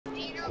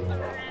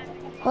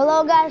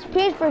Hello guys,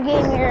 Peace for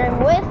Game here and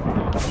with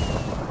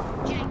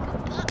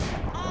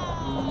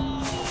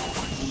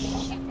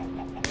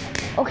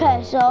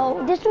Okay,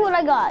 so this is what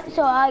I got.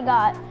 So I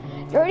got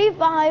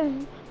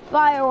 35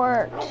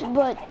 fireworks,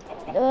 but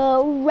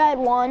the red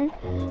one,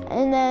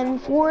 and then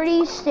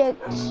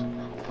 46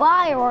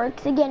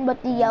 fireworks again,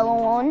 but the yellow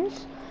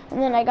ones.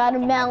 And then I got a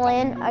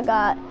melon. I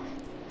got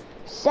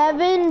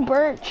 7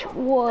 birch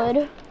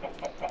wood.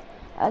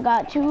 I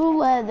got 2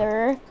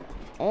 leather,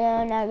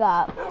 and I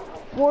got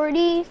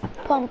 40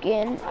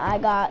 pumpkin. I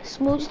got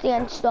smooth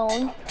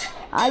sandstone.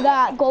 I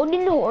got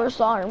golden horse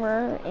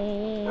armor,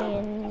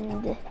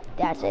 and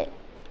that's it.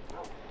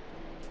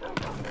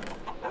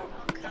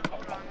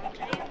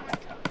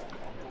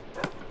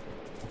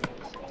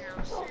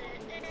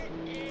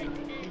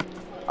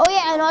 Oh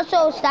yeah, and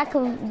also a stack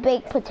of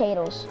baked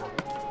potatoes.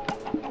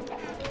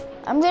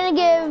 I'm gonna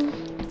give,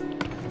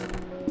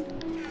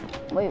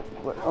 wait,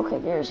 okay,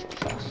 there's your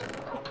chest.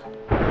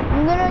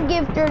 I'm gonna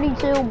give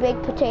 32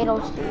 baked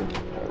potatoes to you.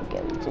 There we go,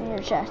 it's in your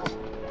chest.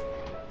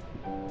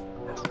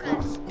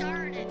 Okay,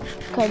 started.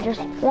 Okay,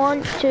 just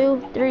 1,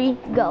 2, 3,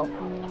 go.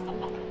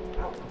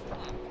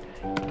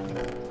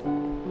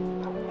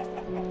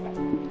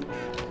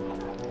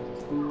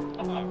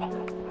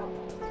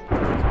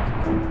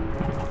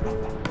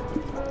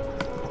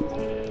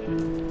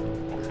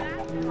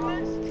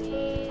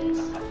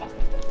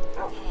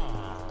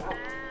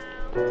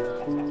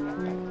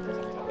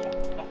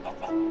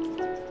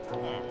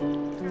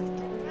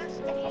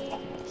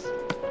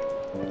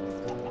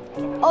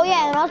 Oh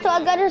yeah, and also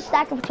I got a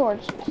stack of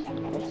torches.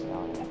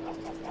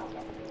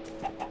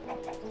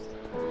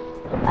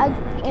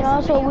 And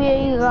also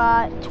we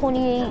got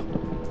 28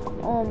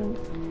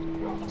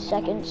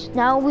 seconds.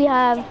 Now we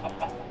have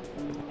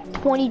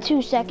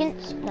 22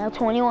 seconds. Now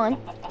 21.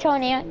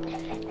 20.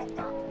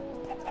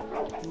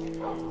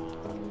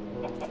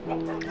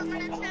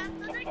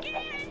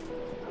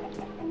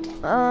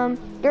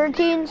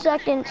 13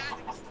 seconds.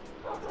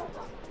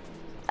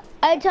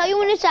 I tell you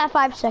when it's at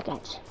 5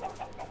 seconds.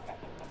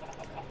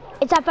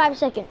 It's at 5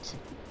 seconds.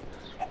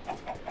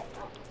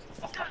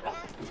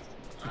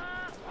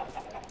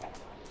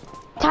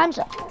 Time's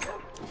up.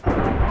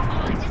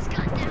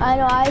 I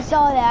know, I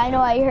saw that. I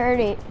know, I heard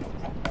it.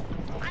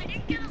 I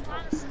didn't get a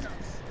lot of stuff,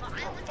 but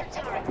I looked at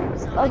time.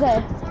 So Okay.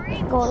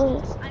 I Go.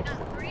 got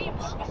 3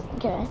 books.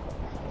 Okay.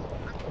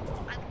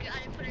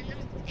 I put in them,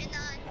 and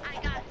I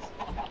got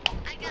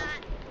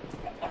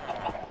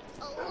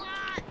a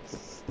lot.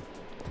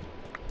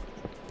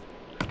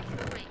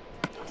 Wait,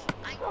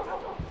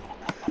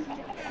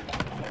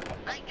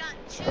 I got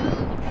 2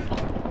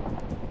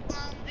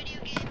 video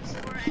games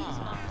for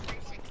Xbox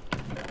 360.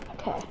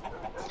 Okay.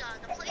 So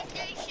the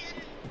PlayStation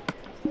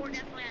 4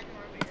 definitely had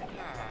more video.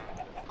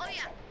 Oh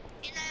yeah,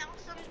 and I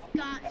also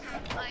got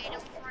some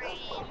item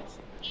frames,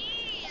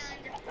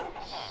 and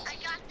I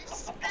got this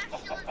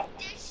special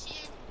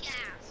edition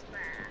gas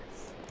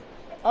mask.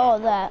 Oh,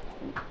 that.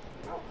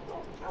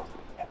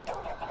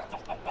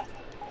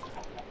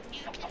 You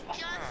can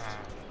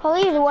just Well,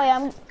 either way,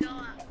 go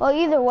up. Well,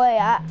 either way,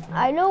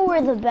 I know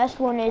where the best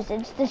one is.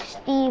 It's the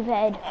Steve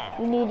head.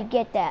 You need to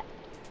get that.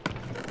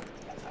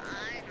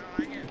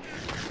 I know.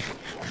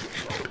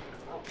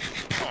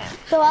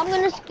 So I'm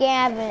gonna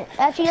scavenge.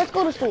 Actually, let's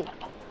go to sleep.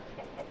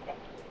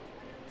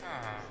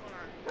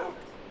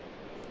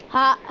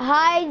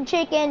 Hi,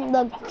 chicken.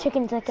 Look,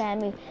 chicken's looking at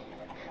me.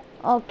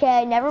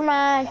 Okay, never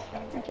mind.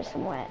 Just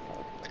some wet.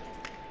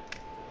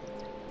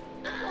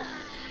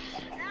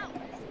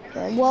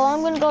 Okay, well,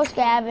 I'm gonna go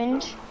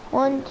scavenge.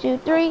 1, 2,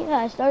 3.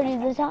 I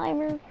started the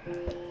timer.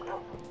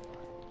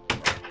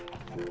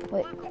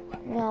 Wait.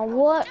 Now,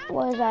 what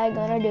was I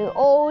gonna do?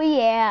 Oh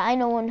yeah, I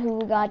know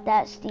who got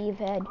that Steve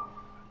head.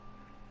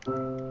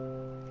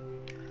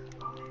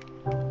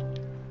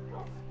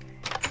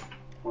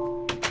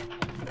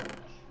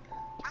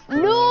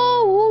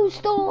 No, who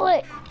stole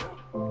it?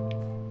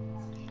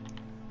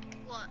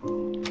 What?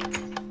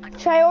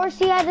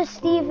 Triorsi had a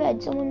Steve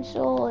head. Someone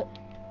stole it.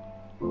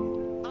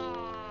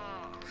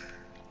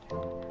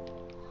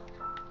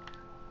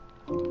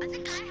 I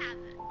think I have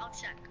it. I'll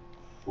check.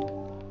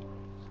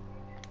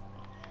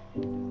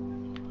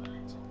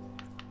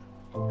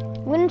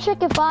 I'm gonna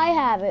check if I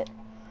have it.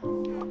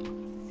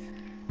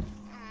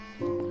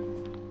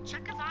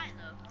 Check if I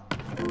though.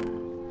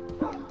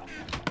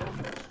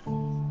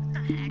 What the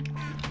heck?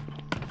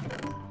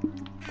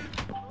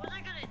 What was I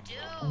gonna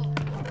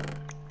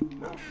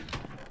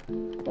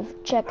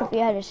do? Check if you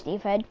had a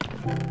Steve head.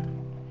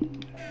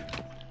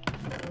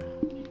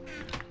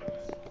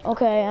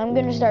 Okay, I'm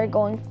gonna start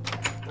going.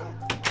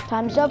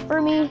 Time's up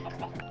for me.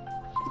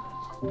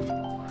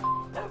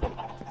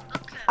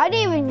 I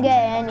didn't even get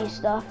any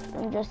stuff.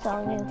 I'm just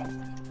telling you.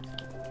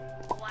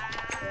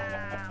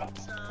 Wow.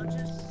 So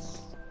just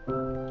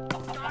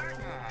start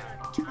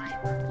the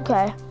timer.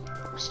 Okay,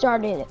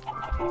 started it.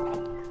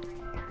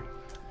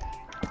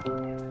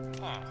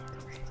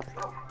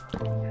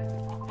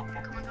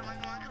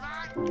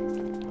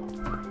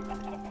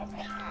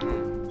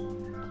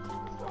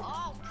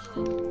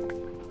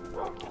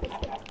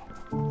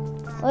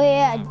 Oh, Oh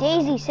yeah,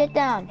 Daisy, sit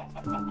down.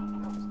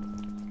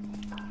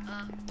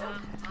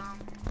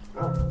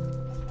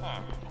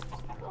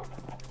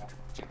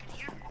 Check it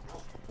here.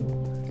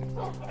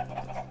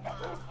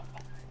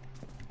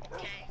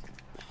 Okay.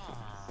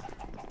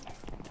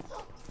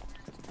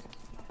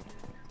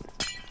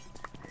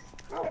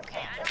 Okay, I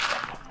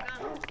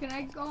don't know. Can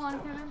I go on,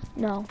 Kevin?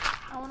 No,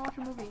 I want to watch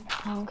a movie.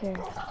 I don't care.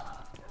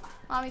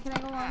 Mommy, can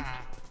I go on?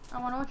 I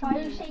want to watch a Why are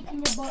you movie.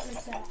 shaking your butt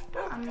like that?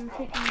 I'm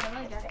shaking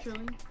my leg,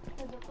 actually.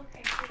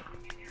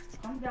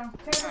 Calm down.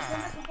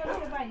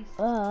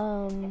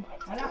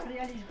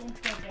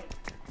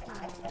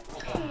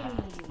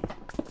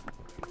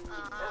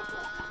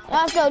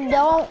 Also,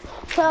 don't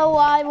tell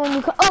why when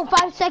you. Oh,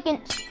 5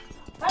 seconds.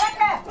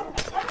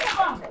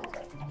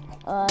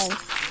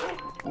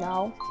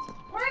 No.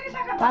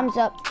 Time's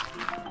up.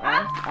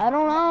 I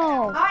don't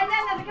know.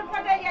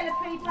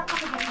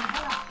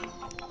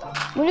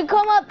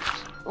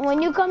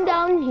 When you come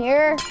down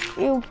here,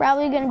 you're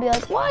probably gonna be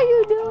like, why are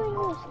you doing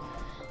this?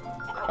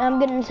 And I'm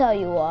gonna tell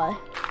you why.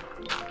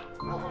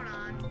 Hold on.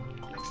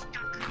 I'm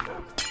stuck.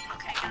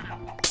 Okay, got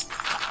him.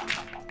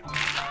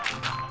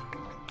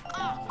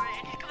 Oh,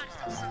 right, I just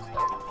got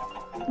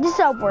something. This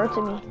helped work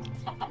to me.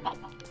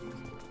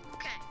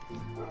 Okay.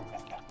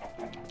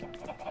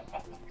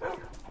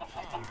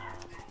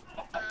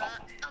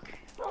 Okay.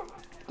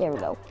 There we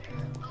go.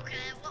 Okay,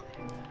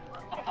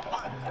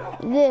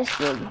 This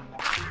thing.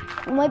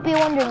 You might be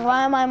wondering,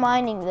 why am I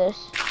mining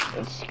this?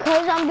 It's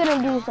because I'm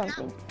gonna do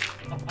something.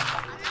 I'm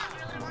not really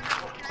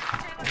wondering. Can I tell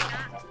you what I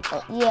got?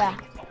 Oh, yeah.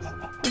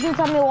 You can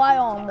tell me why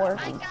I'm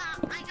working. I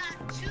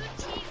got 2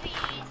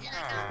 TVs and I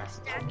got a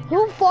stack of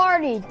Who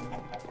farted? You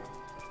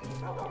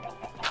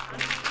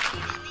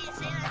didn't even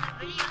say that in the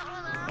video,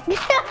 hold on.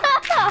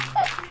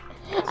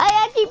 I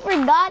actually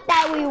forgot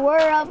that we were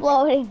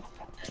uploading.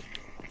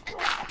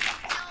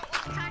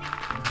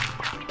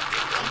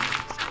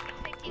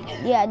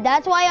 Yeah,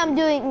 that's why I'm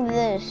doing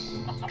this.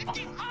 Oh,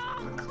 come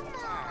on,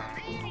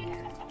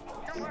 man.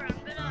 Don't worry,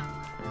 I'm gonna...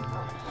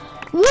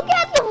 Look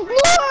at the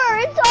floor!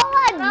 It's all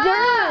that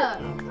dirt!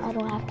 I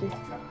don't have to.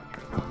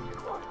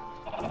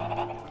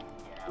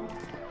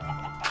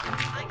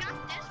 I got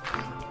this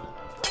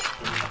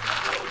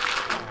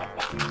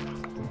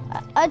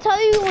one. I'll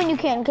tell you when you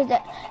can, because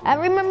I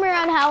remember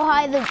on how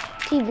high the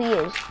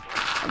TV is.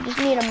 I just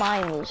need to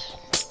mine this.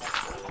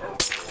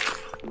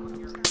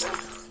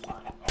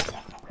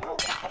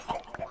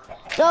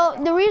 So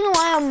the reason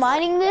why I'm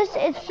mining this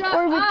is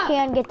where we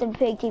can get the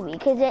big TV,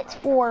 because it's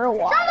for a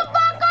while. Shut the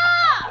fuck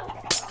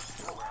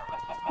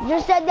up!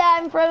 Just said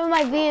that in front of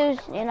my views,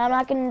 and I'm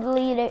not gonna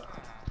delete it.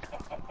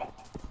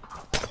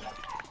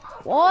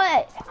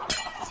 What?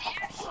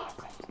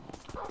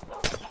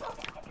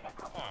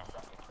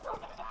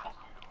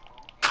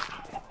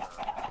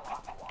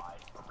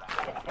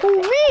 Who,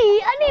 me?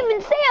 I didn't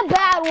even say a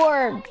bad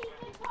word.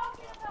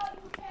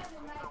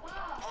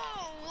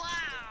 Oh,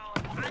 wow.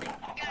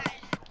 Guys,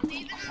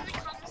 leave it in the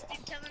comments.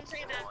 Did Kevin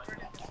say that word in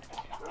this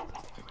video?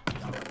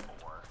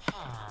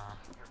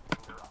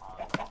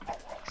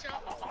 So,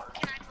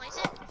 can I place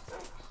it?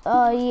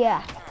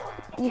 Yeah.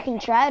 You can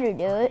try to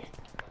do it.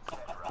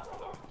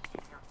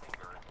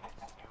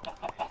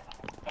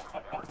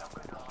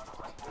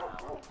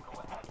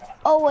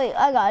 Oh, wait,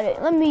 I got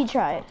it. Let me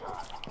try it.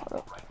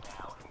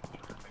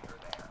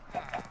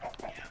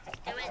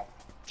 Do it.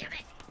 Do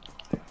it.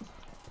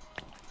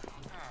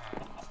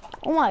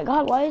 Oh my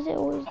god, why is it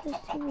always this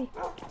TV? Come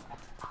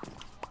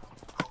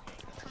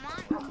on.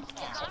 You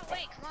gotta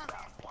wait. Come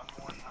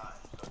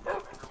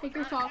on. Take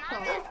your socks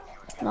off.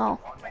 No,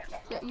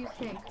 Yeah, you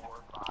stink.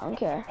 I don't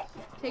care.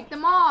 Take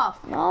them off.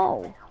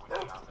 No.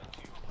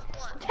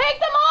 Take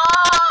them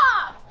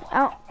off! I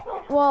don't,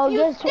 well,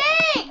 You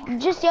stink!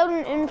 just yelled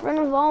in front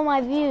of all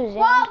my views.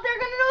 Well, they're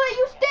gonna know that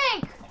you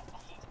stink.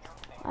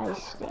 I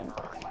stink.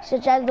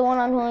 Such as the one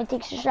on who only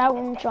takes a shower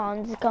when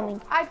Sean's coming.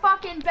 I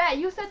fucking bet.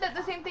 You said that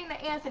the same thing to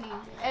Anthony.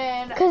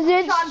 And 'Cause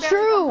it's Sean barely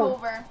true. comes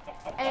over.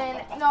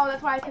 And no,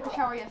 that's why I took a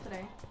shower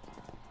yesterday.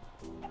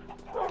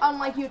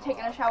 Unlike you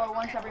taking a shower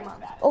once every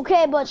month.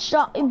 Okay, but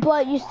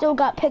you still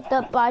got picked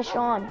up by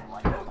Sean.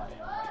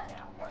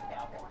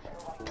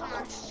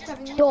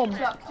 Kevin, you Dumb.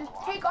 suck. Just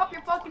take off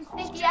your fucking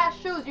stinky ass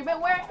shoes. You've been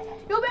wearing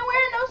those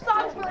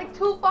socks for like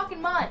 2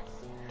 fucking months.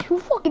 2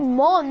 fucking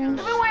months. You've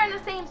been wearing the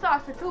same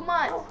socks for 2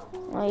 months.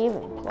 Not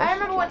even. I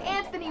remember when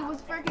Anthony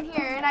was freaking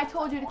here and I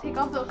told you to take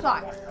off those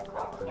socks.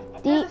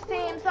 They're the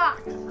same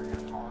socks.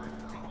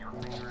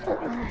 Oh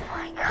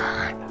my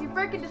god. You're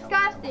freaking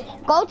disgusting.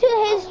 Go to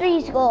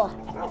history school.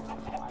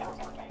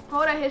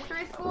 Go to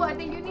history school? I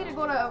think you need to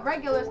go to a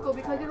regular school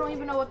because you don't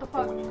even know what the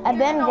fuck. I've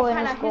been going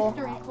to kind school. of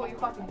history school, you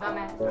fucking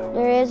dumbass.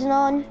 There is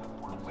none.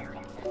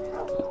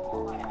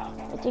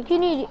 I think you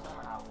need to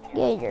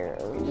get your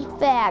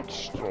facts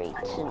straight.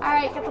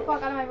 Alright, get the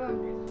fuck out of my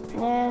room.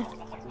 Nah.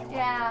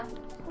 Yeah.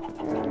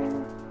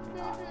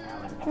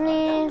 Nah.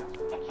 Yeah.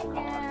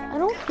 I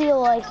don't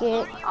feel like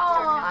it.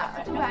 Oh,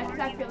 too bad, because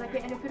I feel like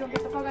it. And if you don't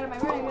get the fuck out of my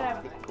room,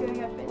 you're gonna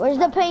get fit. Where's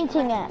the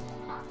painting at?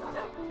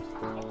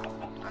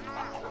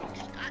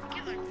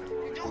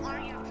 Don't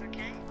argue,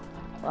 okay?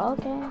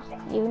 Okay.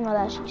 Even though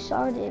that she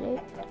started it.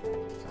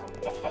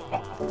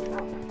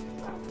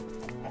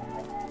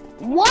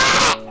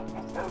 What?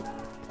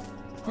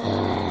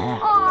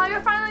 Oh,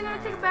 you're finally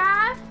gonna take a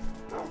bath?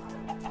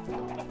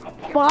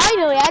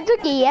 Finally, I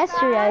took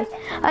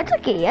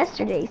it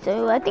yesterday.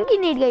 So I think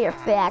you need to get your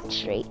facts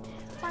straight.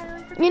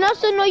 You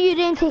also know you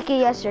didn't take it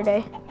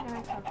yesterday.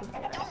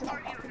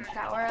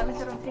 Shower. At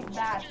least I don't take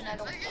baths and I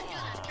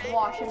don't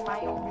wash in my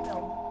own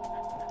film.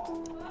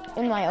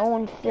 In my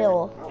own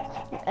fill.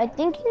 I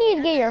think you need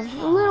to get your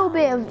little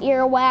bit of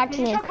earwax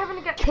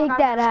and take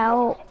that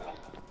out.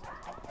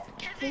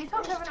 Can you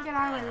tell Kevin to get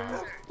out of my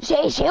room? She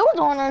was the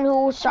one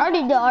who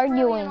started the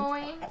arguing.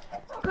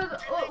 Because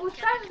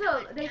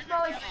ustedes, they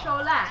smell like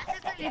chola.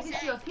 They just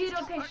feel, he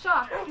don't take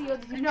shots, feels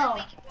no.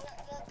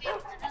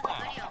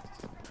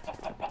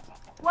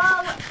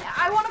 Well,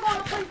 I want to go on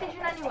the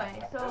PlayStation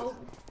anyway, so.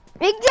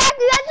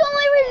 Exactly, that's the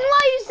only reason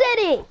why you said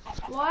it.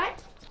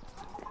 What?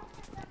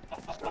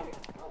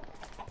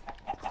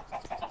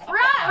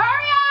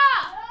 Hurry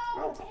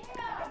up!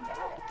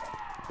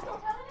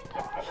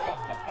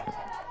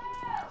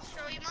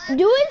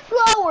 Do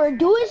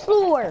it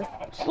slower.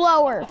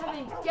 Slower.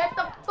 Get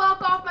the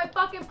fuck off my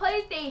fucking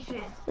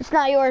PlayStation. It's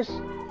not yours.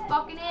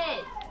 Fucking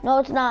is. No,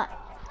 it's not.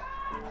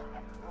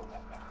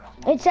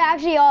 It's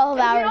actually all of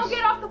If ours. you don't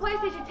get off the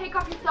PlayStation, take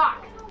off your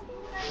socks.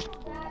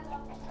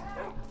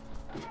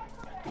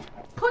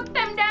 Put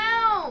them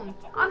down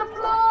on the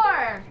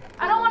floor.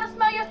 I don't want to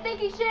smell your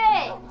stinky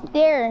shit.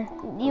 There,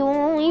 you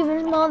won't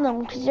even smell them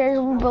because they're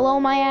below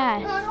my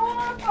ass. I don't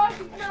want to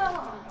fucking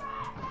smell.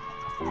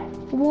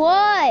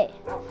 What?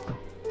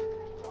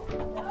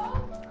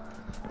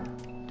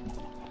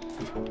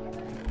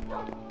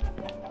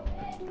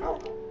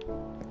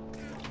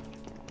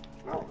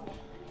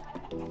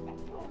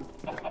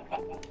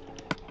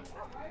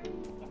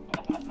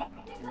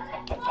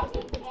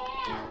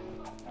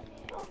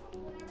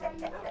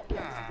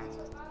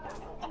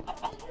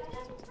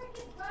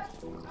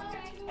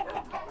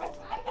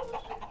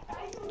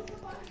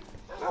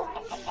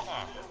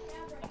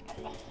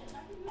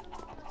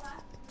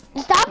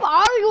 Stop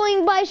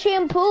arguing by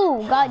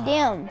shampoo.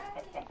 Goddamn.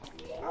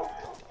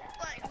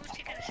 Who's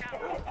taking a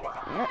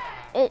shower?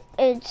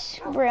 It's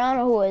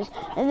Brianna who is.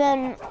 And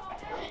then,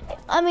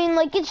 I mean,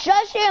 like, it's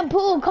just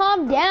shampoo.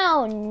 Calm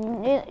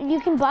down. You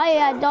can buy it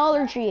at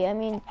Dollar Tree. I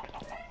mean,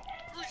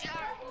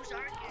 Who's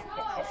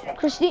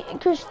arguing?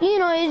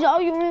 Christina is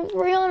arguing with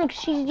Brianna because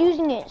she's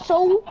using it.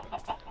 So,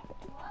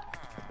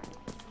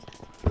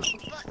 But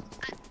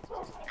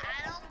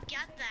I don't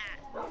get that.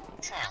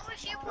 Then how is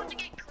she supposed to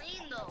get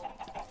clean though?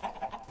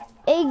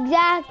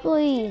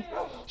 exactly.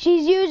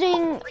 She's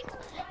using. That's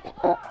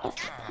dumb.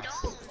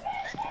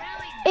 That's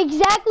really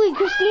Exactly.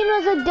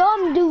 Christina's a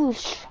dumb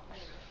douche.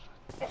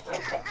 that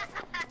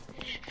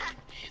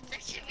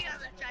should be on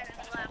the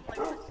China's lap, like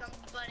with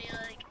somebody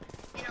like,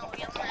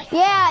 yelling at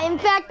Yeah, in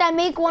fact, I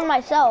make one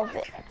myself.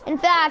 In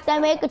fact, I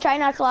make a try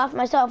not to laugh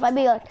myself. I'd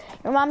be like,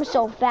 your mom is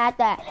so fat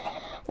that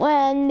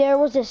when there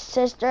was a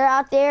sister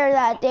out there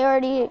that they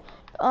already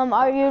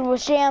argued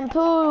with shampoo.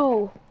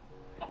 No,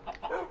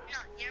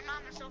 your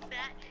mom is so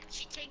fat,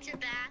 she takes a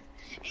bath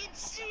and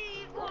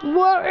she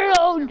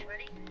World. And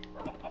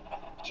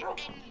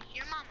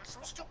your mom is so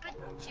stupid,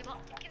 she won't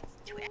take it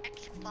to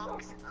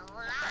Xbox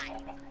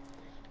Live.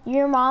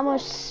 Your mom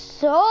was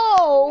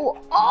so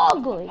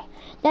ugly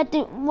that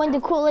when the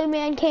Kool-Aid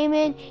Man came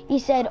in, he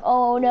said,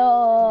 "Oh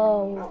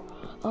no,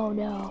 oh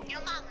no."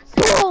 Your mom is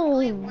so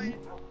ugly Boom. when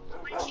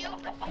she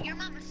opened. Your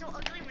mom is so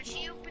ugly when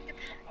she opened the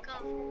pack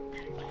of.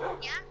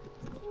 Yeah.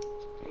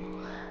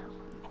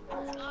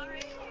 Sorry.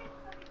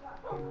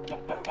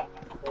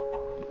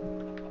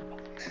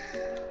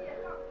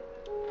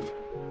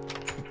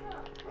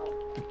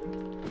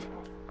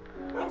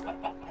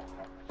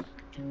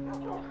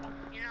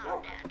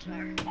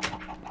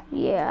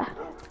 Yeah.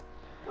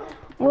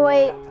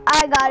 Wait,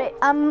 I got it.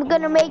 I'm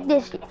gonna make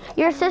this.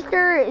 Your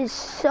sister is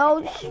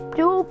so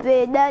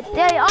stupid that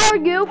they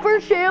argue for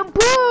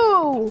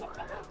shampoo.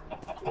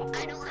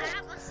 I don't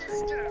have a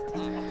sister.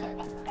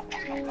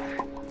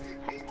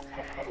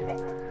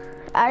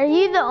 Are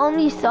you the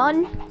only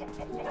son?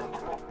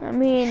 I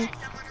mean, I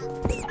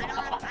don't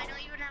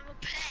even have a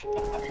pet.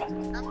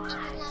 I'm a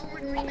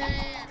lonely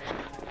man.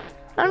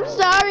 I'm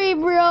sorry,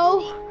 bro.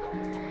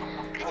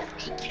 I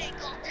just eat cake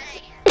all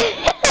day.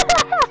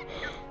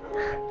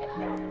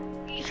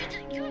 You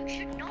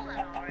should know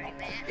that already,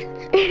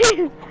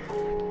 man.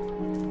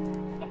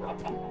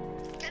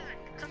 Kevin,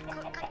 come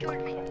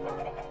toward me.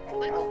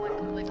 Wiggle.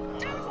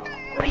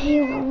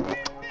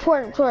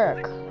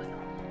 Twerk.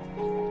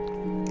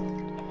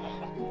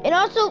 And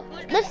also,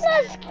 let's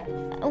not.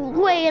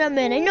 Wait a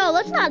minute. No,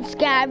 let's not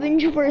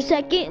scavenge for a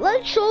second.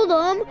 Let's show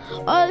them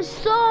a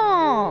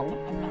song.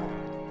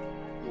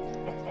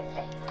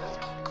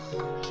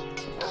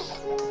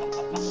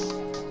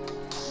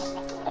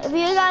 If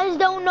you guys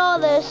don't know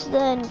this,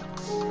 then